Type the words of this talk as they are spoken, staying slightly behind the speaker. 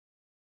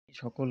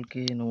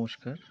সকলকে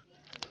নমস্কার।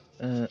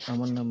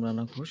 আমার নাম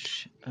রানা ঘোষ।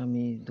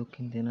 আমি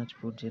দক্ষিণ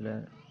দিনাজপুর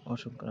জেলার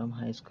অশোকগ্রাম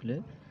হাই স্কুলে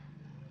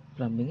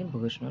প্লাম্বিংয়ের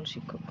ভোকেশনাল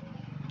শিক্ষক।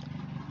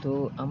 তো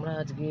আমরা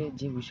আজকে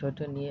যে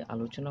বিষয়টা নিয়ে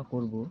আলোচনা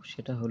করব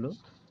সেটা হলো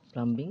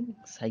প্লাম্বিং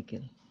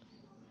সাইকেল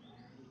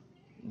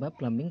বা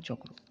প্লাম্বিং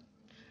চক্র।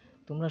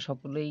 তোমরা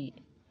সকলেই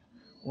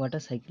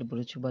ওয়াটার সাইকেল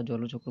পড়েছো বা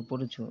জলচক্র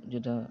পড়েছো,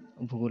 যেটা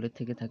ভূগোলের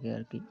থেকে থাকে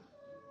আর কি।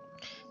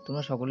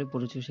 তোমরা সকলেই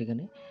পড়েছো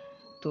সেখানে।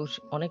 তো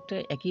অনেকটা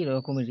একই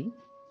রকমেরই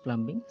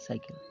প্লাম্বিং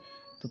সাইকেল।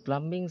 তো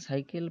প্লাম্বিং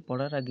সাইকেল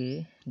পড়ার আগে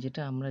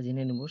যেটা আমরা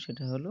জেনে নেব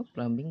সেটা হলো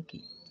প্লাম্বিং কী।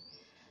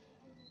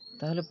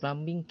 তাহলে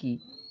প্লাম্বিং কী?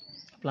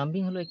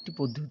 প্লাম্বিং হলো একটি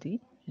পদ্ধতি,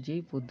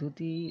 যেই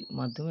পদ্ধতির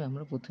মাধ্যমে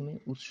আমরা প্রথমে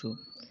উৎস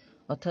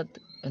অর্থাৎ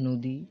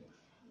নদী,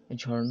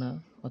 ঝর্ণা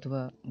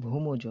অথবা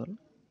ভৌমজল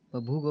বা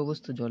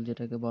ভূগর্ভস্থ জল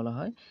যেটাকে বলা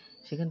হয়,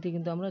 সেখান থেকে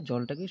কিন্তু আমরা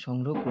জলটাকে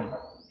সংগ্রহ করি।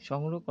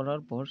 সংগ্রহ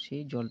করার পর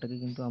সেই জলটাকে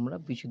কিন্তু আমরা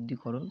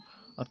বিশুদ্ধিকরণ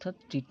অর্থাৎ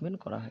ট্রিটমেন্ট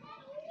করা হয়।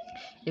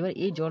 এবার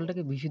এই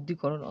জলটাকে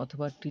বিশুদ্ধিকরণ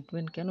অথবা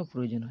ট্রিটমেন্ট কেন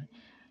প্রয়োজন হয়?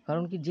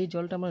 কারণ কি, যে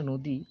জলটা আমরা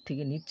নদী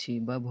থেকে নিচ্ছি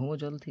বা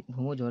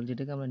ভৌমজল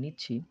যেটাকে আমরা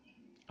নিচ্ছি,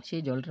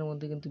 সেই জলটার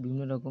মধ্যে কিন্তু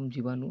বিভিন্ন রকম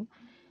জীবাণু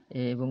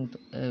এবং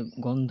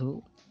গন্ধ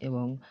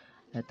এবং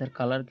তার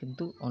কালার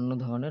কিন্তু অন্য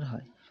ধরনের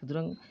হয়।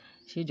 সুতরাং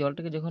সেই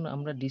জলটাকে যখন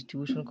আমরা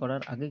ডিস্ট্রিবিউশন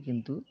করার আগে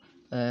কিন্তু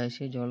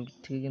সেই জল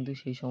থেকে কিন্তু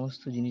সেই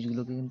সমস্ত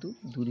জিনিসগুলোকে কিন্তু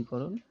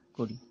দূরীকরণ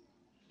করি।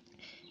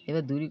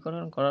 এবার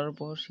দূরীকরণ করার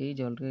পর সেই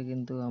জলটাকে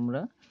কিন্তু আমরা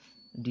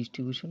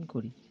ডিস্ট্রিবিউশন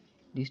করি।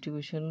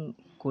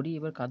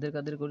 এবার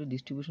কাদের করি,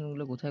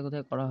 ডিস্ট্রিবিউশনগুলো কোথায়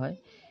কোথায় করা হয়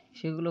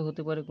সেগুলো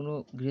হতে পারে কোনো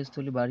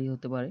গৃহস্থলী বাড়ি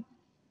হতে পারে,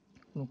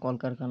 কোনো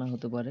কলকারখানা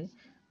হতে পারে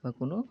বা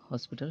কোনো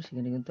হসপিটাল।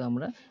 সেখানে কিন্তু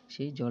আমরা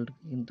সেই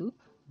জলটাকে কিন্তু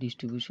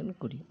ডিস্ট্রিবিউশন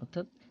করি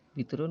অর্থাৎ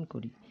বিতরণ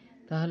করি।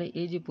 তাহলে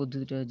এই যে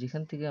পদ্ধতিটা,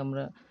 যেখান থেকে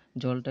আমরা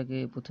জলটাকে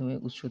প্রথমে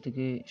উৎস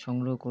থেকে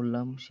সংগ্রহ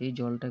করলাম, সেই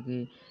জলটাকে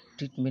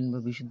ট্রিটমেন্ট বা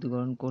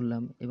বিশুদ্ধকরণ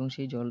করলাম এবং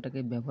সেই জলটাকে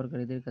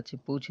ব্যবহারকারীদের কাছে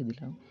পৌঁছে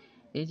দিলাম,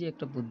 এই যে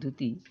একটা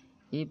পদ্ধতি,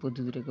 এই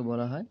পদ্ধতিটাকে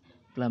বলা হয়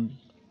প্লাম্বিং।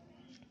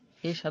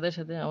 এর সাথে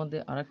সাথে আমাদের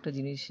আরেকটা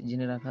জিনিস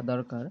জেনে রাখা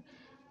দরকার,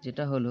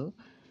 যেটা হলো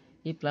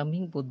এই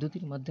প্লাম্বিং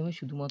পদ্ধতির মাধ্যমে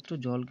শুধুমাত্র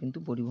জল কিন্তু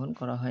পরিবহন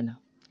করা হয় না।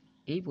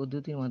 এই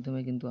পদ্ধতির মাধ্যমে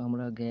কিন্তু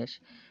আমরা গ্যাস,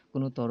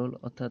 কোনো তরল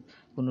অর্থাৎ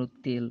কোনো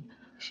তেল,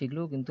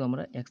 সেগুলোও কিন্তু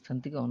আমরা এক স্থান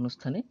থেকে অন্য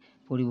স্থানে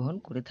পরিবহন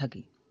করে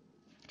থাকি।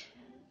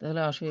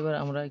 তাহলে আসো এবার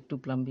আমরা একটু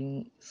প্লাম্বিং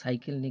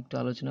সাইকেল নিয়ে একটু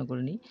আলোচনা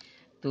করে নিই।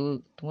 তো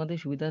তোমাদের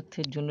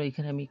সুবিধার্থের জন্য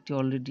এখানে আমি একটি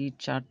অলরেডি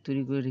চার্ট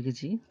তৈরি করে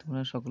রেখেছি,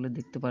 তোমরা সকলে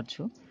দেখতে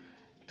পাচ্ছো।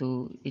 তো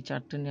এই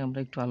চার্টটা নিয়ে আমরা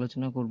একটু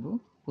আলোচনা করব।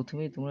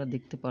 প্রথমেই তোমরা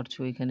দেখতে পাচ্ছ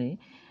এখানে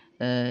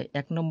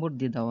 1 নম্বর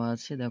দিয়ে দেওয়া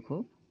আছে। দেখো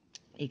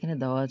এখানে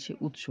দেওয়া আছে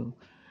উৎস,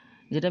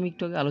 যেটা আমি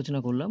একটু আগে আলোচনা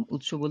করলাম।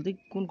 উৎস বলতে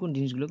কোন কোন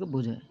জিনিসগুলোকে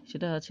বোঝায়,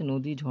 সেটা আছে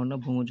নদী, ঝর্ণা,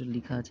 ভৌমজল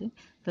লেখা আছে।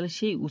 তাহলে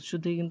সেই উৎস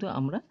থেকে কিন্তু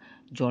আমরা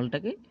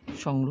জলটাকে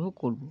সংগ্রহ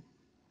করব।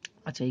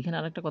 আচ্ছা, এখানে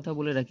আরেকটা কথা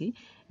বলে রাখি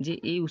যে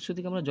এই উৎস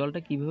থেকে আমরা জলটা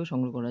কীভাবে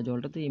সংগ্রহ করা,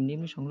 জলটা তো এমনি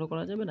এমনি সংগ্রহ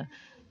করা যাবে না।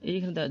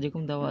 এইখানে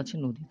যেরকম দেওয়া আছে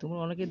নদী, তোমরা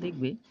অনেকে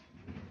দেখবে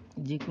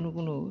যে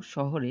কোনো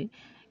শহরে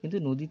কিন্তু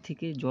নদী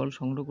থেকে জল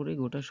সংগ্রহ করে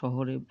গোটা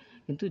শহরে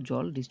কিন্তু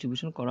জল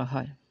ডিস্ট্রিবিউশন করা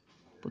হয়।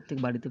 প্রত্যেক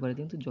বাড়িতে বাড়িতে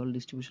কিন্তু জল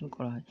ডিস্ট্রিবিউশন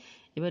করা হয়।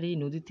 এবার এই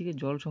নদী থেকে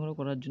জল সংগ্রহ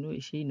করার জন্য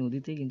সেই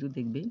নদীতে কিন্তু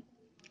দেখবে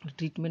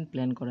ট্রিটমেন্ট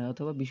প্ল্যান করা হয়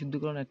অথবা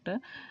বিশুদ্ধকরণ একটা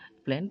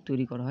প্ল্যান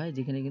তৈরি করা হয়,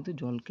 যেখানে কিন্তু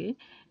জলকে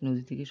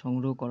নদী থেকে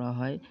সংগ্রহ করা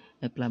হয়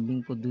প্লাম্বিং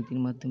পদ্ধতির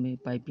মাধ্যমে,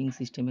 পাইপিং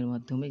সিস্টেমের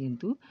মাধ্যমে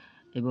কিন্তু,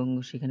 এবং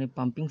সেখানে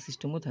পাম্পিং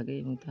সিস্টেমও থাকে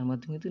এবং তার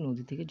মাধ্যমে কিন্তু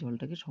নদী থেকে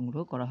জলটাকে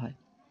সংগ্রহ করা হয়।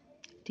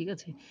 ঠিক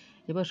আছে,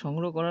 এবার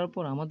সংগ্রহ করার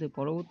পর আমাদের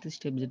পরবর্তী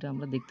স্টেপ যেটা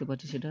আমরা দেখতে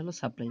পাচ্ছি সেটা হলো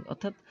সাপ্লাই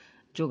অর্থাৎ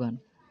যোগান।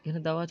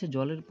 এখানে দেওয়া আছে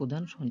জলের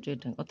প্রধান সঞ্চয়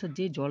ট্যাঙ্ক, অর্থাৎ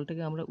যে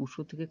জলটাকে আমরা উৎস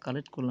থেকে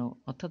কালেক্ট করলাম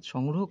অর্থাৎ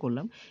সংগ্রহ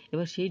করলাম,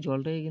 এবার সেই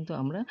জলটাকে কিন্তু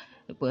আমরা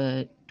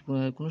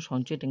কোনো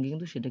সঞ্চয় ট্যাঙ্কে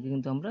কিন্তু সেটাকে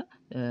কিন্তু আমরা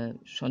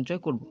সঞ্চয়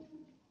করব।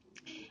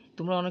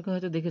 তোমরা অনেকে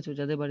হয়তো দেখেছো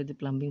যাদের বাড়িতে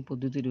প্লাম্বিং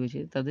পদ্ধতি রয়েছে,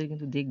 তাদের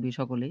কিন্তু দেখবে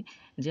সকলেই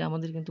যে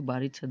আমাদের কিন্তু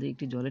বাড়ির ছাদে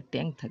একটি জলের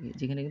ট্যাঙ্ক থাকে,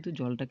 যেখানে কিন্তু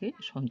জলটাকে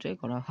সঞ্চয়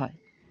করা হয়।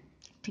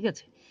 ঠিক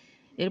আছে,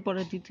 এরপরে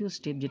তৃতীয়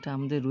স্টেপ যেটা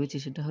আমাদের রয়েছে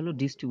সেটা হলো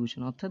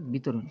ডিস্ট্রিবিউশন অর্থাৎ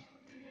বিতরণ।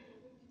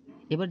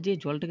 এবার যে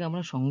জলটাকে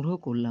আমরা সংগ্রহ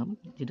করলাম,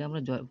 যেটা আমরা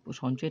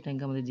সঞ্চয়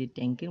ট্যাঙ্কে, আমাদের যে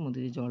ট্যাঙ্কের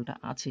মধ্যে যে জলটা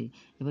আছে,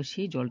 এবার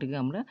সেই জলটাকে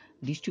আমরা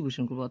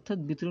ডিস্ট্রিবিউশন করব অর্থাৎ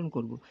বিতরণ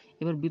করব।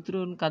 এবার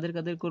বিতরণ কাদের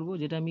কাদের করব,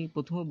 যেটা আমি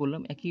প্রথমে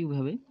বললাম,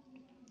 একইভাবে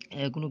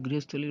কোনো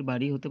গৃহস্থলীর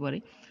বাড়ি হতে পারে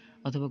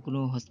অথবা কোনো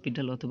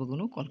হসপিটাল অথবা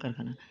কোনো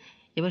কলকারখানা।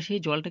 এবার সেই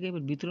জলটাকে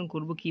এবার বিতরণ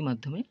করব কী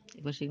মাধ্যমে,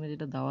 এবার সেখানে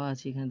যেটা দেওয়া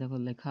আছে, এখানে দেখো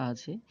লেখা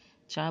আছে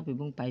চাপ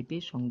এবং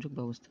পাইপের সংযোগ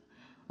ব্যবস্থা।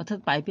 অর্থাৎ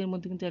পাইপের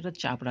মধ্যে কিন্তু একটা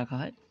চাপ রাখা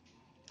হয়,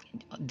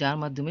 যার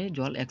মাধ্যমে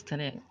জল এক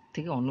স্থানে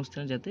থেকে অন্য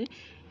স্থানে যাতে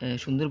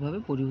সুন্দরভাবে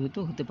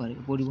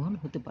পরিবহন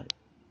হতে পারে।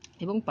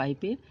 এবং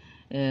পাইপের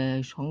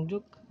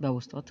সংযোগ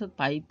ব্যবস্থা অর্থাৎ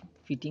পাইপ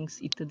ফিটিংস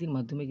ইত্যাদির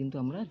মাধ্যমে কিন্তু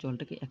আমরা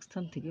জলটাকে এক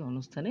স্থান থেকে অন্য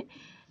স্থানে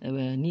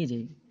নিয়ে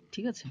যাই।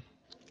 ঠিক আছে,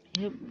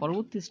 এর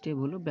পরবর্তী স্টেপ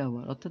হলো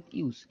ব্যবহার অর্থাৎ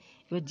ইউজ।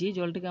 এবার যে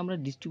জলটাকে আমরা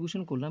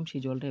ডিস্ট্রিবিউশন করলাম,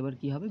 সেই জলটা এবার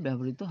কী হবে,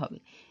 ব্যবহৃত হবে।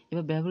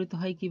 এবার ব্যবহৃত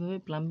হয় কীভাবে,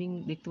 প্লাম্বিং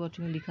দেখতে পাচ্ছ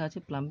এখানে লেখা আছে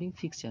প্লাম্বিং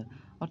ফিক্সচার,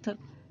 অর্থাৎ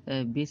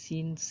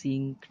basin,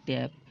 sync,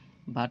 tap,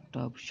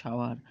 bathtub,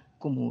 shower,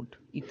 commode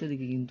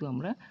ইত্যাদিকে কিন্তু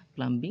আমরা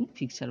প্লাম্বিং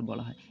ফিক্সচার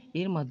বলা হয়।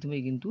 এর মাধ্যমে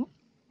কিন্তু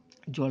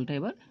জলটা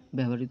এবার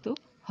ব্যবহৃত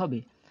হবে।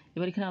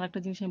 এবার এখানে আরেকটা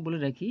জিনিস আমি বলে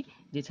রাখি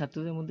যে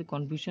ছাত্রদের মধ্যে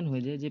কনফিউশন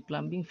হয়ে যায় যে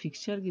প্লাম্বিং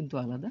ফিক্সচার কিন্তু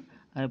আলাদা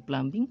আর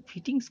প্লাম্বিং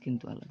ফিটিংস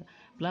কিন্তু আলাদা।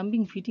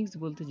 প্লাম্বিং ফিটিংস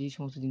বলতে যে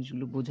সমস্ত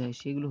জিনিসগুলো বোঝায়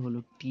সেগুলো হলো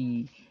টি,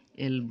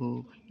 এলবো,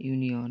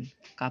 ইউনিয়ন,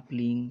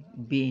 কাপলিং,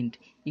 বেন্ড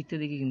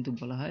ইত্যাদিকে কিন্তু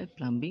বলা হয়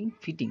প্লাম্বিং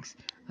ফিটিংস।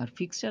 আর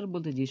ফিক্সচার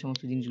বলতে যে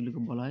সমস্ত জিনিসগুলোকে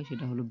বলা হয়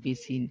সেটা হলো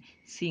বেসিন,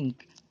 সিঙ্ক,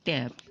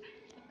 ট্যাপ,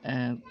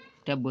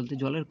 ট্যাপ বলতে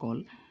জলের কল,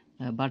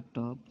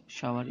 বাথটব,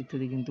 শাওয়ার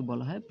ইত্যাদি কিন্তু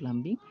বলা হয়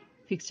প্লাম্বিং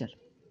ফিক্সচার।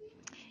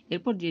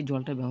 এরপর যে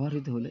জলটা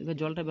ব্যবহৃত হলো, এবার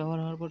জলটা ব্যবহার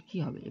হওয়ার পর কী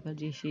হবে, এবার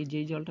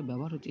যেই জলটা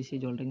ব্যবহার হচ্ছে সেই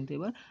জলটা কিন্তু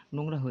এবার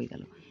নোংরা হয়ে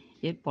গেল।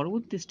 এর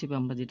পরবর্তী স্টেপে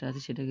আমরা যেটা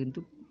আছে সেটা কিন্তু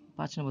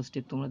 5 নম্বর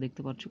স্টেপ তোমরা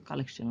দেখতে পাচ্ছ,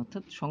 কালেকশন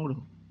অর্থাৎ সংগ্রহ।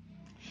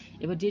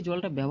 এবার যে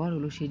জলটা ব্যবহার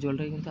হলো সেই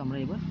জলটাকে কিন্তু আমরা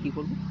এবার কী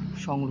করব,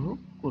 সংগ্রহ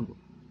করব।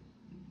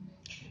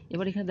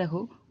 এবার এখানে দেখো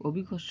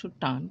অভিকর্ষ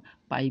টান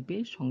পাইপে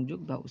সংযোগ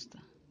ব্যবস্থা,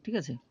 ঠিক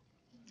আছে,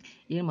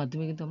 এর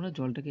মাধ্যমে কিন্তু আমরা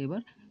জলটাকে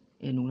এবার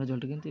নোংরা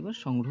জলটা কিন্তু এবার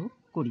সংগ্রহ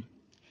করি।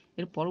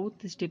 এর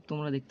পরবর্তী স্টেপ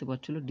তোমরা দেখতে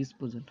পাচ্ছ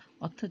ডিসপোজাল,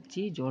 অর্থাৎ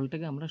যে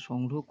জলটাকে আমরা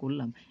সংগ্রহ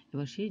করলাম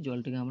এবার সেই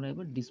জলটাকে আমরা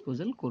এবার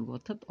ডিসপোজাল করব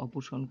অর্থাৎ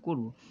অপসারণ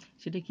করব।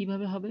 সেটা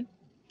কিভাবে হবে,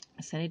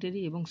 স্যানিটারি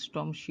এবং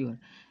স্টর্ম শিওর।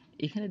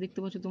 এখানে দেখতে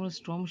পাচ্ছ তোমরা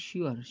স্টর্ম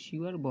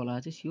শিওর বলা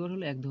আছে। শিওর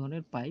হলো এক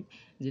ধরনের পাইপ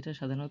যেটা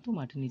সাধারণত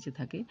মাটির নিচে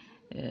থাকে।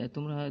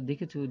 তোমরা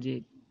দেখেছো যে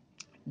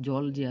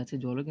জল যে আছে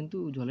জলও কিন্তু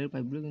জলের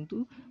পাইপগুলো কিন্তু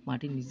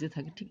মাটির নিচে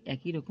থাকে, ঠিক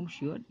একই রকম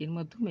শিওর। এর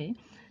মাধ্যমে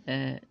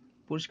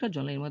পরিষ্কার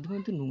জল এর মাধ্যমে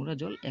কিন্তু নোংরা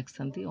জল এক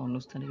স্থান থেকে অন্য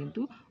স্থানে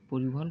কিন্তু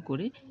পরিবহন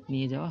করে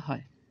নিয়ে যাওয়া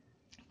হয়,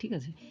 ঠিক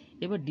আছে।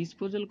 এবার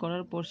ডিসপোজাল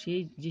করার পর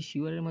সেই যে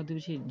শিওরের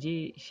মাধ্যমে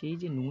সেই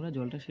যে নোংরা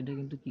জলটা সেটা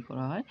কিন্তু কী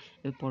করা হয়,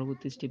 এবার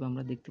পরবর্তী স্টেপ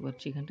আমরা দেখতে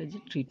পাচ্ছি এখানটা যে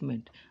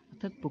ট্রিটমেন্ট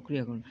অর্থাৎ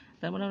প্রক্রিয়াকরণ।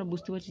 তার মানে আমরা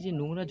বুঝতে পারছি যে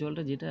নোংরা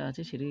জলটা যেটা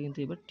আছে সেটাকে কিন্তু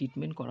এবার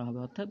ট্রিটমেন্ট করা হবে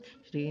অর্থাৎ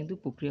সেটাকে কিন্তু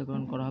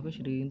প্রক্রিয়াকরণ করা হবে,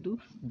 সেটাকে কিন্তু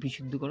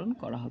বিশুদ্ধকরণ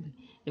করা হবে।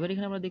 এবার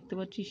এখানে আমরা দেখতে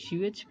পাচ্ছি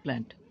sewage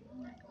plant,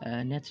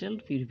 natural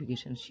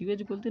purification. Sewage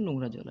বলতে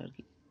নোংরা জল আর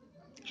কি।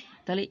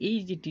 তাহলে এই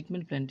যে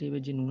ট্রিটমেন্ট প্ল্যান্টে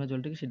এবার যে নোংরা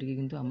জলটাকে সেটাকে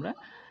কিন্তু আমরা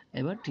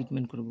এবার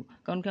ট্রিটমেন্ট করব।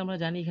 কারণ কি আমরা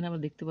জানি এখানে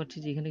আমরা দেখতে পাচ্ছি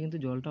যে এখানে কিন্তু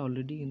জলটা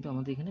অলরেডি কিন্তু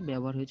আমাদের এখানে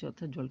ব্যবহার হয়েছে,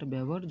 অর্থাৎ জলটা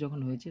ব্যবহার যখন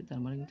হয়েছে তার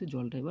মানে কিন্তু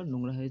জলটা এবার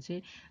নোংরা হয়েছে,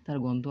 তার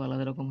গন্ধ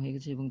আলাদা রকম হয়ে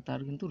গেছে এবং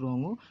তার কিন্তু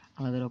রঙও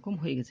আলাদা রকম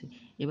হয়ে গেছে।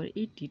 এবার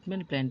এই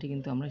ট্রিটমেন্ট প্ল্যান্টে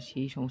কিন্তু আমরা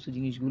সেই সমস্ত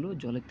জিনিসগুলো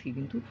জলের থেকে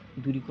কিন্তু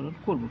দূরীকরণ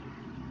করব।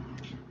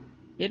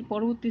 এর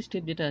পরবর্তী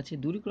স্টেপ যেটা আছে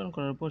দূরীকরণ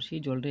করার পর সেই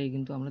জলটাকে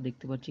কিন্তু আমরা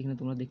দেখতে পাচ্ছি, এখানে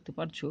তোমরা দেখতে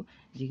পাচ্ছ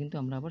যে কিন্তু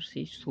আমরা আবার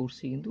সেই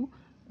সোর্সে কিন্তু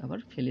আবার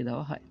ফেলে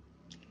দেওয়া হয়।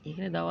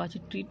 এখানে দেওয়া আছে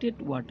treated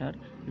water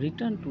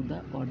return to the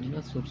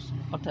original source,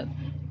 অর্থাৎ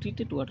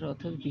ট্রিটেড ওয়াটার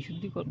অর্থাৎ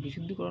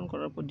বিশুদ্ধীকরণ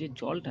করার পর যে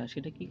জলটা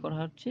সেটা কি করা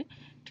হচ্ছে,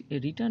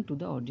 return to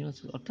the original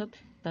source, অর্থাৎ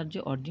তার যে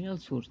অরিজিনাল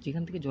সোর্স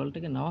যেখান থেকে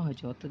জলটাকে নেওয়া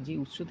হয়েছে অর্থাৎ যে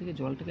উৎস থেকে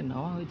জলটাকে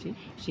নেওয়া হয়েছে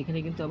সেখানে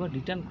কিন্তু আবার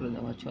রিটার্ন করে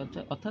দেওয়া হচ্ছে,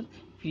 অর্থাৎ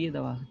ফিরিয়ে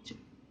দেওয়া হচ্ছে,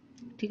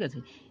 ঠিক আছে।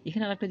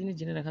 এখানে আরেকটা জিনিস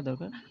জেনে রাখা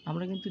দরকার,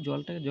 আমরা কিন্তু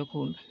জলটাকে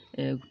যখন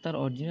তার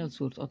অরিজিনাল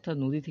সোর্স অর্থাৎ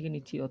নদী থেকে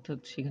নিচ্ছি অর্থাৎ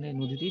সেখানে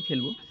নদীতেই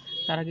ফেলবো,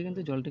 তার আগে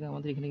কিন্তু জলটাকে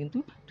আমাদের এখানে কিন্তু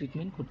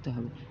ট্রিটমেন্ট করতে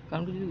হবে।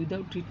 কারণ যদি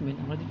উইদাউট ট্রিটমেন্ট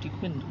আমরা যদি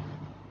ট্রিটমেন্ট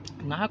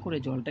না করে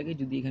জলটাকে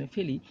যদি এখানে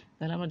ফেলি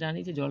তাহলে আমরা জানি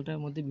যে জলটার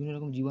মধ্যে বিভিন্ন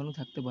রকম জীবাণু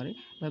থাকতে পারে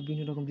বা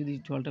বিভিন্ন রকম যদি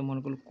জলটা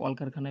মনে করো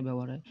কলকারখানায়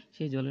ব্যবহার হয়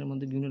সেই জলের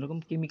মধ্যে বিভিন্ন রকম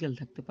কেমিক্যাল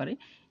থাকতে পারে।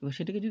 এবার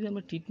সেটাকে যদি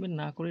আমরা ট্রিটমেন্ট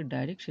না করে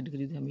ডাইরেক্ট সেটাকে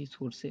যদি আমি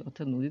সোর্সে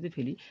অর্থাৎ নদীতে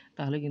ফেলি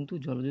তাহলে কিন্তু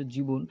জলজ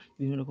জীবন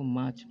বিভিন্ন রকম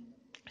মাছ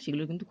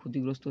সেগুলো কিন্তু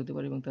ক্ষতিগ্রস্ত হতে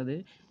পারে এবং তাদের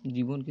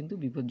জীবন কিন্তু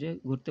বিপর্যয়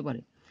ঘটতে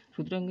পারে।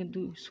 সুতরাং কিন্তু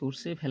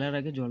সোর্সে ফেলার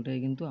আগে জলটাকে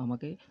কিন্তু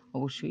আমাকে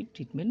অবশ্যই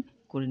ট্রিটমেন্ট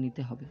করে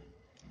নিতে হবে।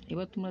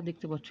 এবার তোমরা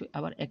দেখতে পাচ্ছ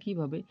আবার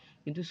একইভাবে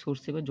কিন্তু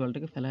সোর্সে এবার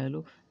জলটাকে ফেলা হলো,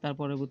 তার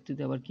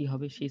পরবর্তীতে আবার কি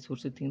হবে, সেই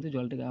সোর্সের থেকে কিন্তু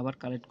জলটাকে আবার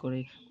কালেক্ট করে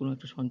কোনো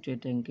একটা সঞ্চয়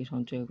ট্যাঙ্কে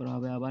সঞ্চয় করা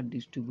হবে, আবার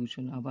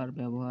ডিস্ট্রিবিউশন, আবার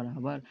ব্যবহার,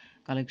 আবার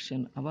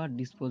কালেকশন, আবার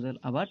ডিসপোজাল,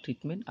 আবার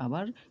ট্রিটমেন্ট,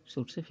 আবার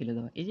সোর্সে ফেলে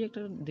দেওয়া। এই যে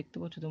একটা দেখতে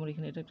পাচ্ছ তোমরা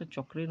এখানে এটা একটা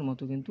চক্রের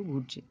মতো কিন্তু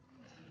ঘুরছে,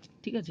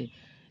 ঠিক আছে।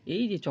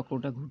 এই যে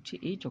চক্রটা ঘুরছে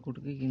এই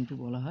চক্রটাকে কিন্তু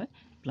বলা হয়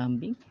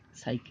প্লাম্বিং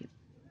সাইকেল,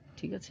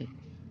 ঠিক আছে।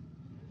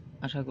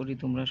 আশা করি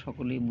তোমরা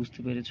সকলেই বুঝতে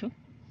পেরেছো।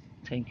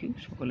 থ্যাংক ইউ,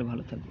 সকলে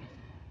ভালো থাকবে।